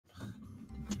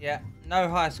Yeah, no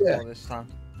high score this time.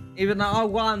 Even though I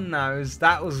won those,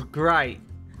 that was great.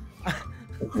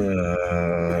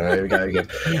 Here we go again.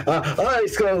 I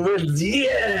score wins.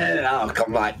 Yeah. Oh,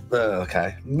 come on.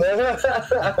 Okay.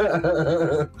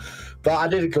 But I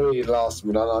did agree last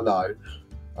minute. I know.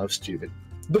 I'm stupid.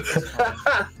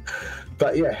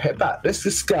 But yeah, head back. Let's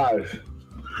just go.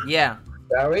 Yeah.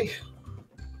 Shall we?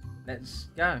 Let's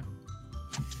go.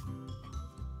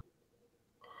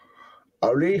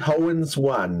 Only Hollins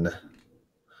won.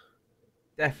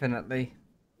 Definitely.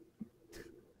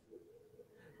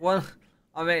 Well,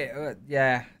 I mean,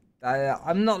 yeah.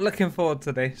 I'm not looking forward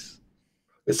to this.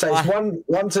 It says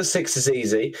 1 to 6 is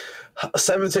easy,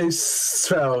 7 to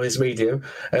 12 is medium,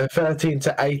 and 13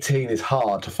 to 18 is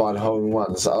hard to find hole in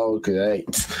ones. Oh,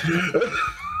 great.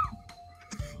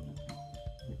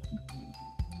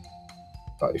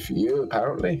 Right for you,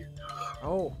 apparently.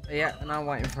 Oh, yeah, and I'm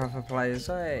waiting for other players.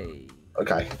 Hey.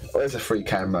 Okay, where's the free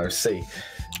camo? See.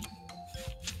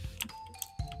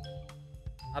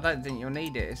 I don't think you'll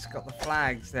need it. It's got the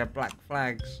flags. They're black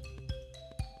flags.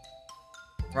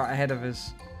 Right ahead of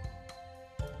us.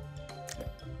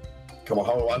 Come on,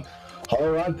 hold on.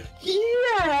 Hold on.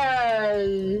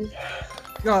 Yay!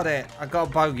 Got it. I got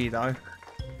a bogey, though.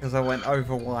 Because I went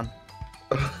over 1.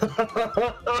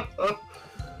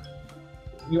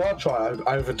 You are trying to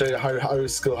overdo high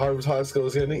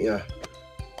schools, isn't it? Yeah.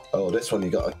 Oh, this one you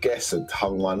got to guess at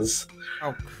hung ones.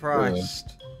 Oh,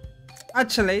 Christ.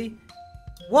 Actually,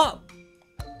 what?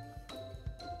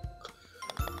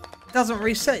 It doesn't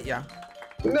reset you.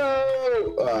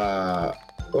 No!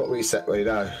 What reset? Well,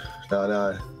 no.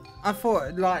 I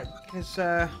thought, like, because,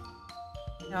 yeah,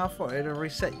 I thought it'd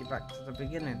reset you back to the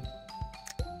beginning.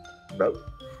 Nope.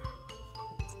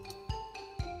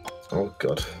 Oh,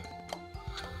 God.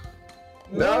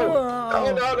 No!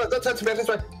 Oh, no, don't turn to me this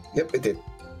way. Yep, it did.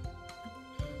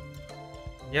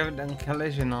 You haven't done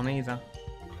collision on either.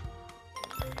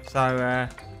 So,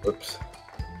 Oops.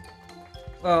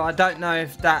 well, I don't know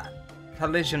if that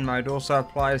collision mode also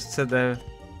applies to the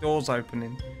doors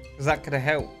opening, because that could have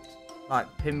helped, like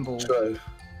pinball True.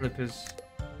 flippers.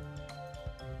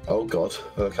 Oh, God.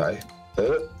 Okay.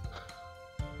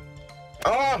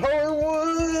 Oh,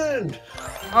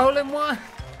 Hole in one!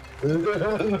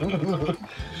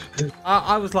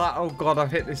 I was like, oh God,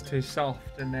 I've hit this too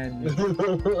soft, and then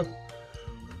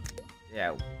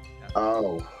yeah.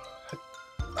 Oh.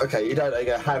 Okay, you don't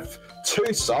have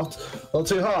too soft or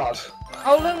too hard.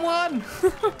 Hole in one!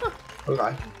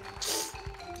 Okay.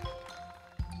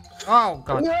 Oh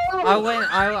God. No!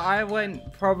 I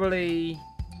went probably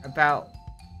about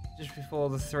just before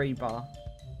the 3 bar,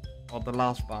 or the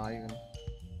last bar even.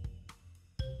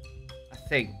 I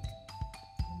think.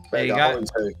 There you go.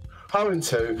 Hole in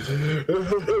 2.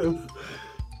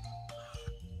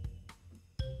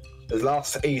 The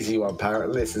last easy one,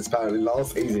 apparently. This is apparently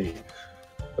last easy.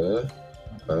 It'll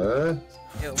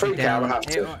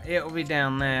be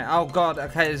down there. Oh God.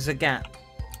 Okay, there's a gap.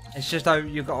 It's just over.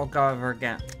 You've got to go over a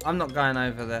gap. I'm not going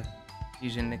over there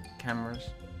using the cameras.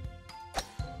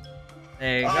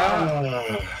 There you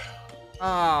go.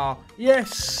 Oh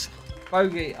yes,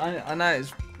 bogey. I know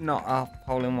it's not a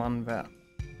hole in one, but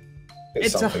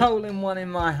it's a hole in one in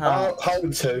my heart. Hole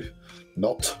in 2,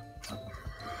 not.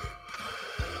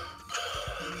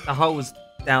 The hole's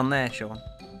down there, Sean.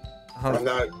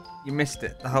 No. You missed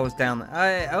it. The hole's down there.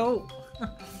 Hey, oh.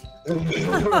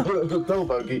 No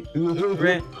bogey.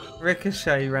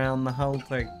 Ricochet round the whole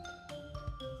thing.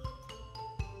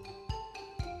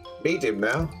 Medium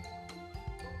now.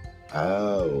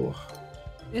 Oh.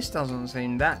 This doesn't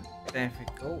seem that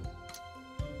difficult.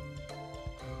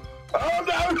 Oh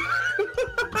no!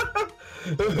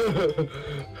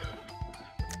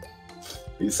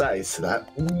 You say to that.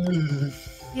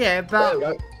 Yeah,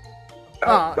 but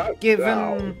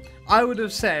given I would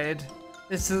have said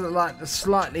this is like the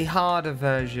slightly harder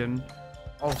version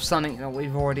of something that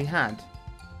we've already had.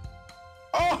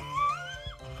 Oh!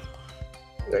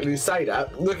 When you say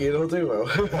that, look, it'll do well.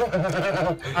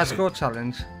 I score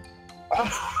challenge.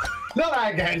 Not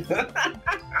that again.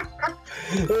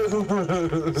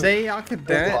 See, I could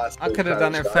do it. I could have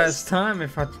done it first time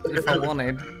if I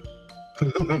wanted.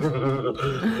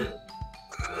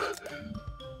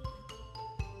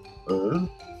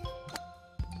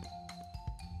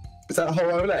 Is that a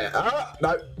hole over there?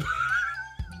 No.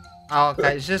 Oh,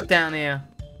 okay, it's just down here.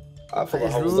 I thought the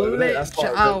hole was over there. That's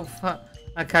fine. Oh, fuck.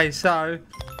 Okay, so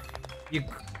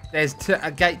there's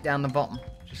a gate down the bottom,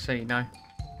 just so you know.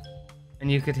 And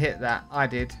you could hit that. I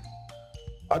did.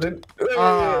 I didn't.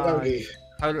 Bogey.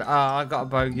 I got a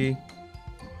bogey.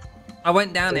 I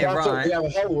went down here, right? The other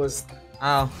hole was.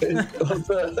 Oh.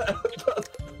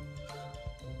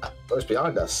 Oh, it's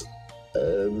behind us.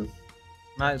 No,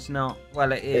 it's not.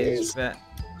 Well, it is. But...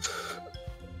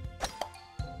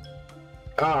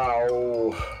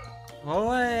 Oh.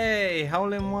 Oi,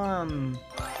 hole in one.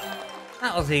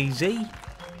 That was easy.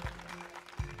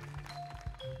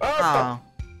 Oh.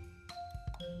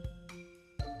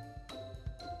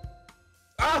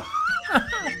 Oh.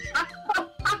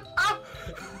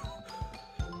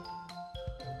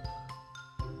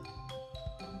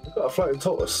 We've got a floating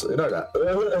tortoise, you know that.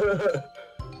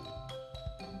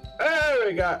 There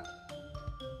we go.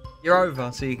 You're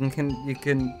over, so you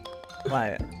can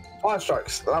play it. 5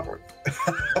 strokes, lovely.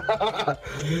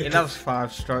 It loves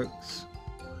 5 strokes.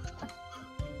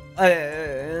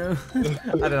 I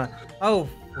don't know. Oh,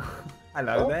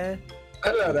 hello there.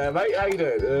 Hello there, mate. How you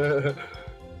doing?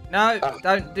 No,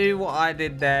 don't do what I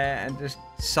did there and just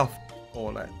soft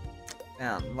ball it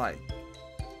down, like.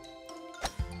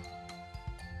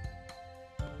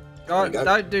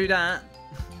 Don't do that.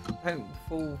 Don't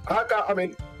fall. I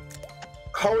mean,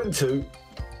 hole in 2.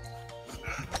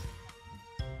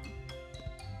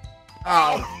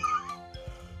 Oh.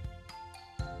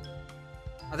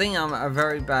 I think I'm at a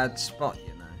very bad spot,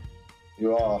 you know.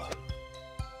 You are.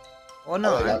 Or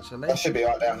not, actually. That should be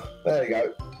right now. There you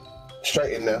go.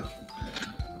 Straight in there.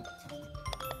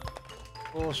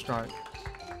 4 strokes.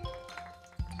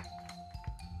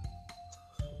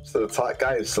 Still a tight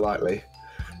game, slightly.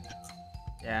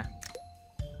 Yeah.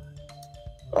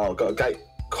 Oh, I've got a gate.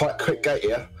 Quite quick gate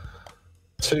here.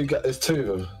 There's 2 of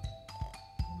them.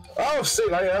 Oh, see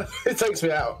you later. It takes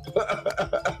me out.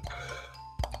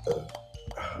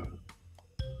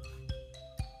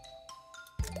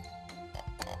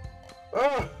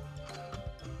 Oh.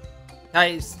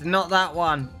 Hey, it's not that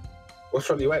one. Which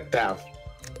one you went down?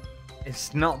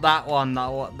 It's not that one.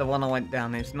 The one I went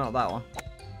down. It's not that one.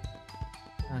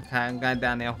 Okay, I'm going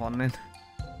down the other one then.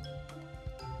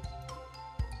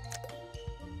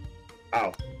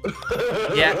 Oh.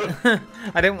 Yeah.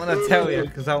 I didn't want to tell you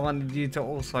because I wanted you to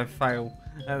also fail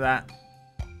at that.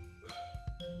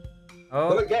 Oh.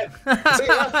 Well, again. See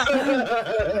ya.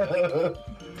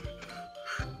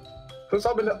 Because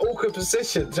I'm in an awkward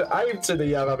position to aim to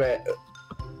the other bit.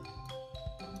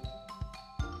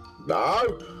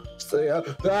 No. See ya.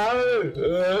 No.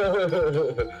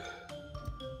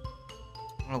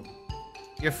 Oh.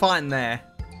 You're fine there.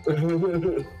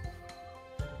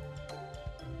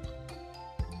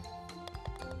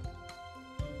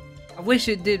 I wish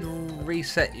it did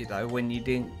reset you though when you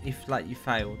didn't, if like you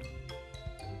failed.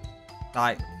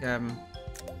 Like, oh.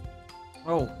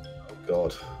 Oh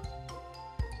God.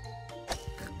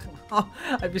 Oh,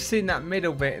 have you seen that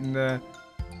middle bit in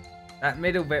that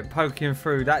middle bit poking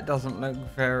through? That doesn't look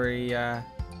very, Right,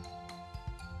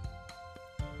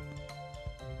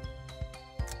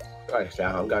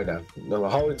 now I'm going down. No,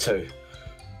 I'm holding 2.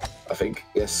 I think,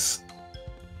 yes.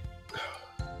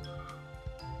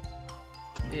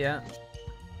 Yeah.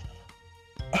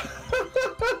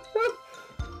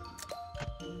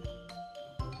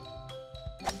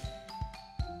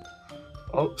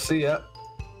 Oh, see ya.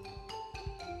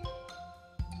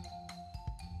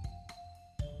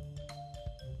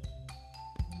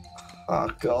 Oh,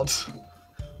 God.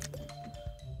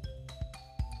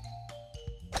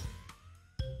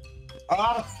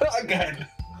 Ah, again.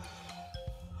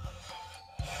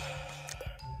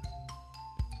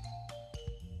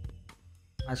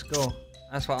 Let's go.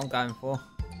 That's what I'm going for.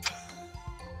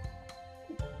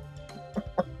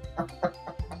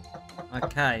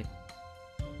 Okay.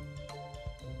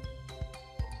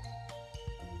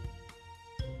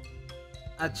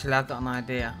 Actually, I've got an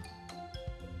idea.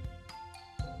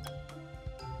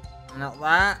 Not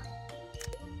that.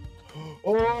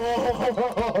 Oh,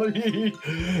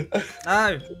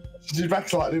 no. Should you back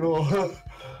slightly more? No.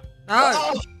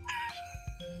 Oh.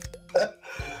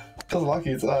 Doesn't like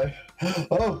you today.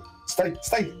 Oh, stay.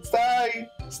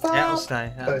 Stop. Yeah, it'll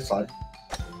stay. No, it's fine.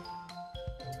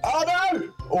 Oh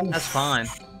no! Oh. That's fine.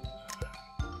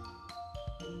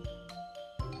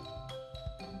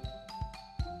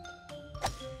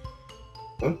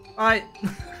 Huh? Right.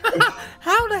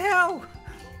 How the hell?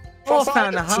 Oh, I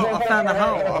found a hole. I found a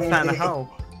hole. I found a hole.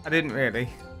 I didn't really.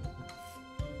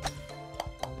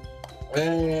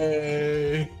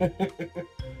 Hey.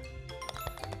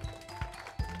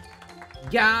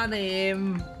 Got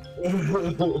him.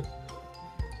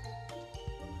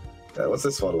 Yeah, what's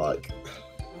this one like?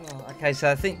 Oh, okay, so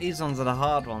I think these ones are the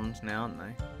hard ones now, aren't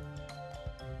they?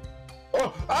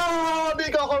 Oh,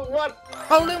 you got hole in one!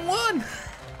 Hole in one!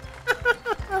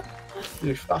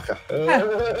 You fucker.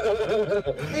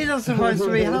 These are supposed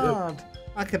to be hard.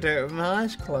 I could do it with my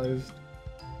eyes closed.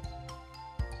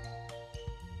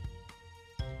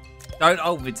 Don't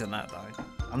hold me to that though.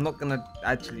 I'm not gonna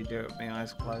actually do it with my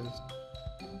eyes closed.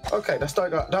 Okay, let's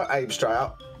don't aim straight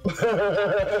up.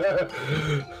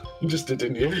 You just did,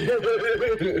 didn't you?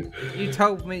 You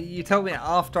told me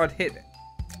after I'd hit it.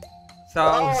 So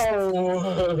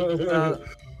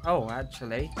oh,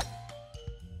 actually.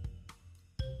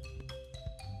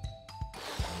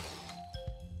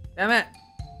 Damn it.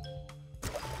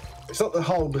 It's not the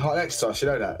hole behind next to us, you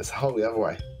know that. It's the hole the other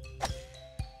way.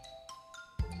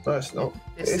 No, it's not.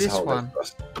 It's this one.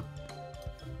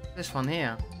 This one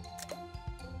here.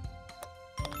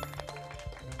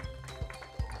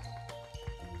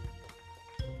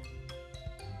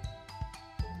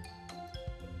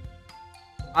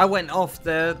 I went off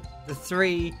the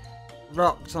 3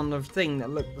 rocks on the thing that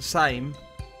looked the same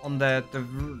on the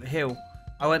hill.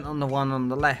 I went on the one on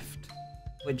the left,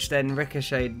 which then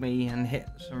ricocheted me and hit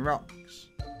some rocks.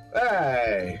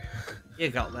 Hey! You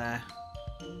got there.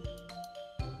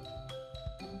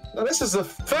 Now this is the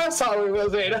first time we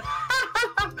were in. No.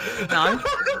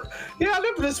 Yeah, I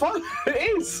remember this one.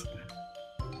 It is.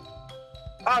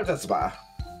 Oh, it doesn't matter.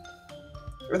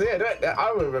 Yeah,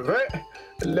 I remember it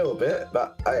a little bit,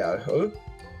 but hey,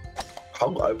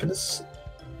 hole opens.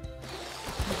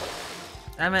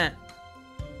 Damn it.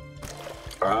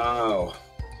 Oh.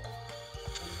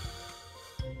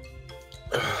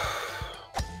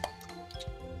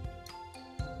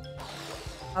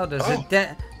 Oh,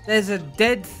 there's a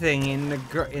dead thing in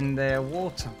the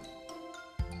water.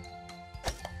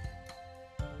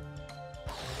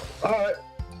 Alright.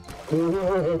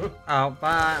 Oh,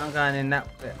 bye. I'm going in that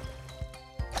bit.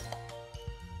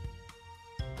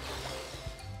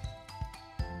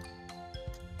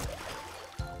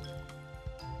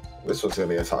 This one's gonna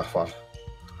be a tough one.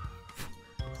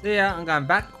 See ya, I'm going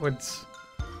backwards.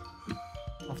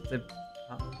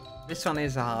 This one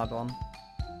is a hard one.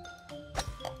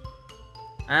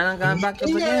 And I'm going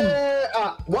backwards again.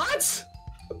 What?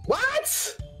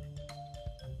 What?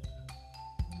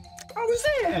 I was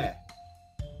there.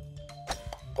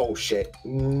 Oh shit.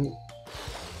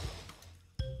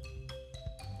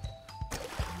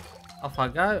 Off I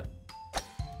go.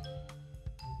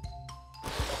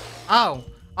 Oh,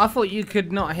 I thought you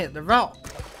could not hit the rock.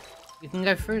 You can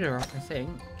go through the rock, I think.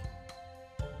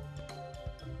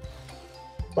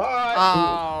 Bye.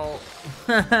 Oh.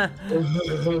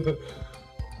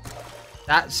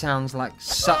 That sounds like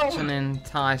such an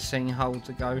enticing hole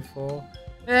to go for.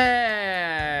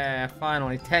 Yeah,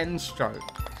 finally 10 strokes.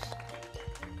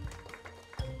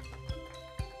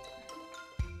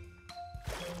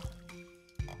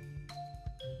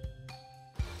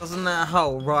 Doesn't that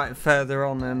hole right further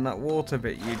on in that water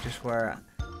bit you just were at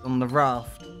on the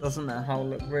raft? Doesn't that hole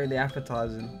look really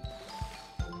appetizing?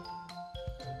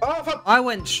 Oh, I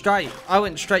went straight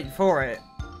for it,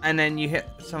 and then you hit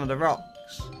some of the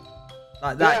rocks.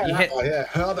 Like that, yeah, you hit. Yeah,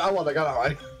 I want to go that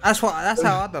way. That's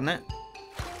how I done it.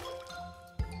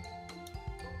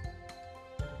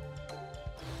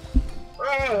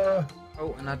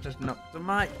 Oh, and I just knocked the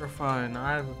microphone.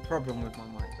 I have a problem with my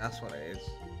mic. That's what it is.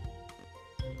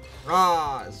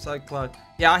 Ah, it's so close.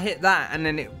 Yeah, I hit that, and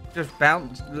then it just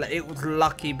bounced. It was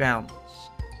lucky bounce.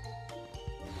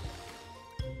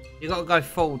 You gotta go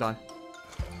full though.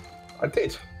 I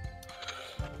did.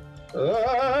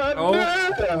 Oh.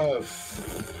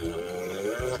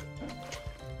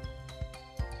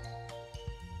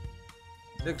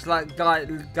 Looks like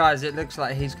guys. It looks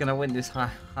like he's gonna win this high.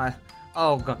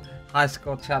 Oh god, high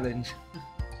score challenge.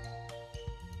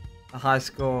 A high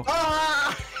score.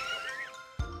 Ah!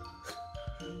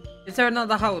 Is there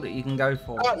another hole that you can go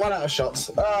for? 1 out of shots.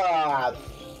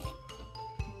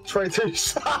 22.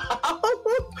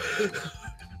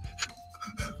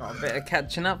 Got a bit of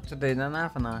catching up to do then,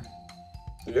 haven't I?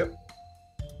 Yep.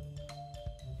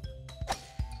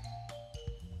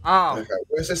 Oh. Okay,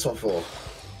 where's this one for?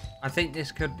 I think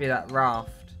this could be that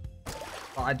raft,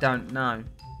 but I don't know.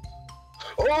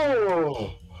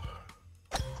 Oh!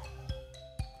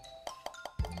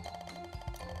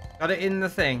 Got it in the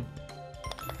thing.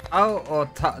 Oh, or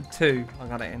 2. I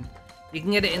got it in. You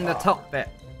can get it in the top bit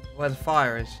where the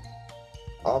fire is.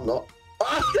 I'm not.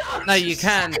 No, you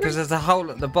can because there's a hole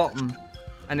at the bottom,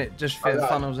 and it just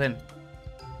funnels in.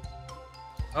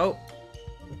 Oh.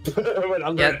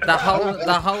 Yeah,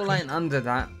 the hole ain't under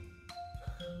that.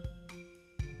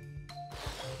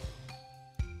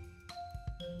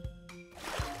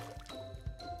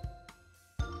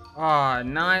 Oh,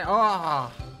 nice. Oh.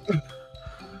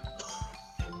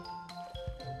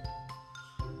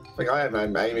 I think I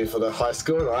am aiming for the high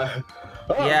score, right?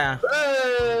 Oh, yeah.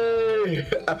 Hey!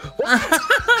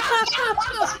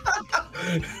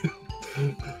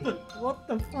 What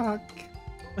the fuck?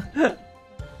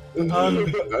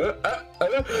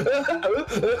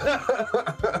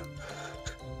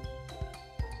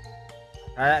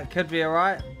 That could be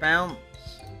alright. Bounce.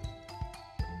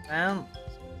 Bounce.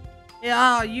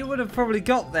 Yeah, you would have probably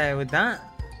got there with that.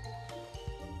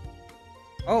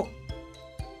 Oh.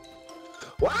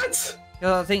 What?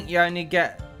 Because I think you only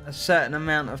get a certain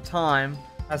amount of time.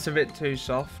 That's a bit too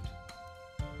soft.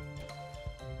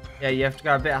 Yeah, you have to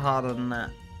go a bit harder than that.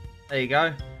 There you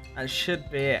go. That should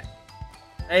be it.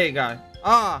 There you go.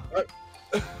 Ah!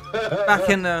 back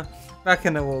in the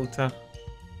water.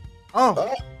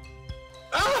 Oh!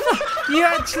 You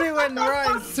actually went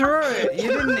right through it.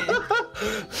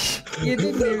 You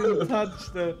didn't even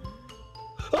touch the.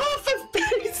 Oh, for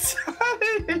Pete's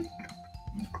sake!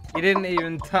 You didn't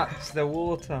even touch the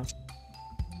water.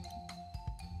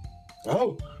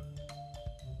 Oh.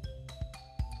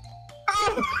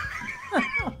 Oh.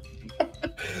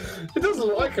 It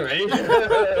doesn't like me.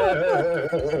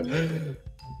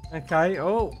 Okay.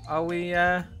 Oh, are we?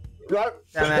 Right.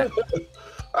 Damn it.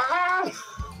 Ah!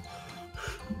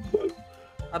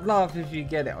 I'd laugh if you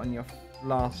get it on your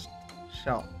last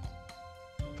shot.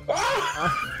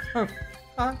 Ah! For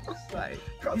fuck's sake.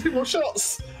 Got 2 more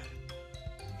shots.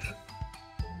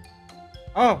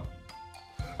 Oh.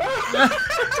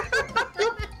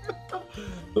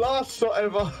 Last shot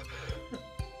ever.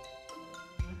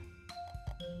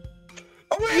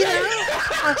 Oh, yeah.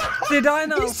 Did I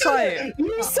not say it?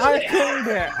 You said I it. called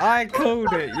it. I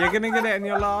called it. You're gonna get it on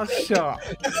your last shot.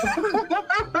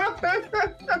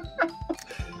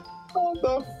 What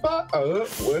the fuck? Oh,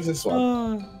 where's this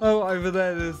one? Oh, over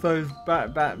there. There's those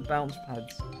bounce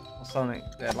pads or something.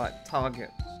 They're like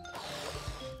targets.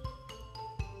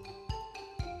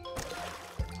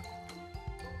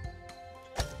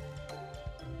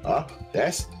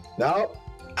 Yes. No.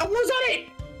 I was on it.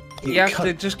 You have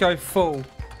to just go full.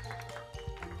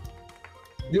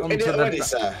 You onto in it the already,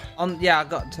 sir. Yeah, I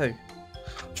got 2.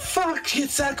 Fuck your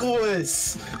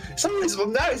segways. Someone's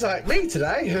now it's like me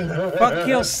today. Fuck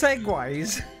your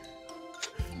segways.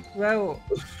 Well,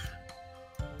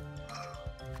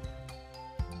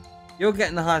 you're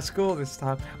getting the high score this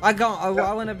time. I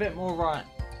went a bit more right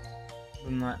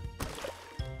than that.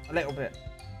 A little bit.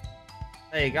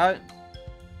 There you go.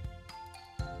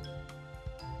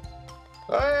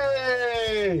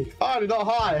 Hey! Finally not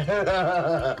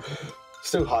high.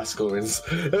 Still high scorings.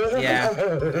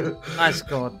 Yeah. I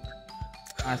scored.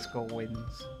 I score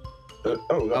wins. Oh,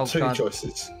 we got 2 God.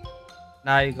 choices.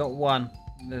 No, you got 1.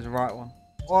 There's a right one.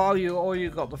 Or you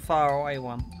got the far away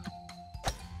one.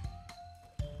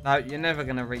 No, you're never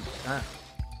gonna reach that.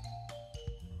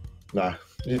 No,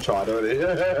 you tried already.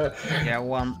 Yeah,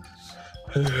 once.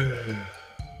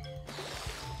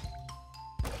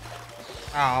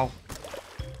 Oh.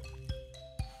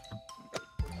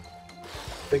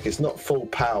 I think it's not full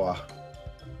power.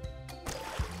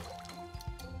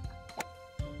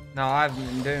 No, I haven't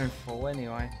been doing full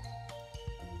anyway.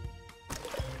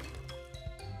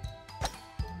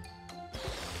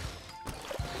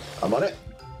 I'm on it.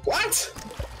 What?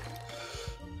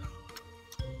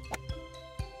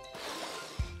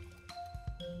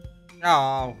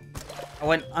 Oh, I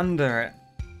went under it.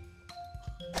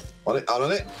 On it? I'm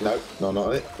on it? No, no, not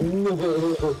on it.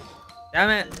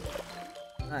 Damn it!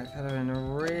 That could have been a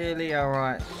really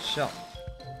alright shot.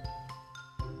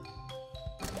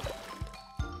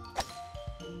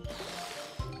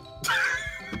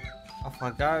 Off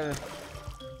I go.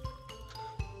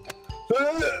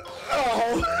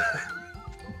 Oh.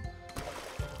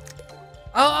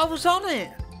 Oh, I was on it!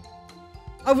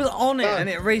 I was on it and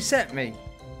it reset me.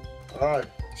 Alright,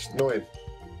 it's annoying.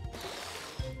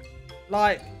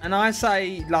 Like, and I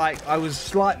say, like, I was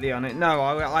slightly on it. No,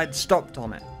 I'd stopped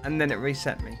on it and then it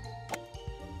reset me.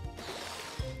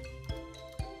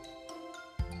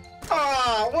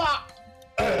 Oh, what?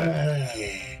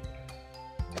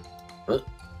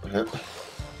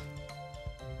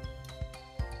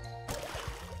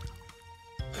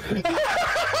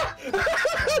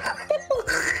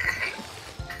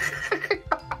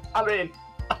 I mean,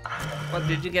 What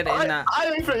did you get it in that?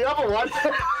 I aim for the other one.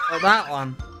 Oh, that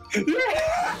one.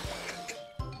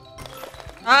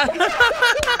 Yeah.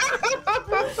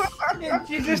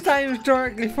 You just aimed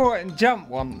directly for it and jumped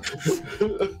once.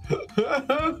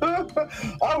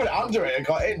 I went under it and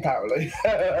got in apparently.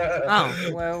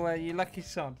 Oh, well, you lucky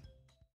sod.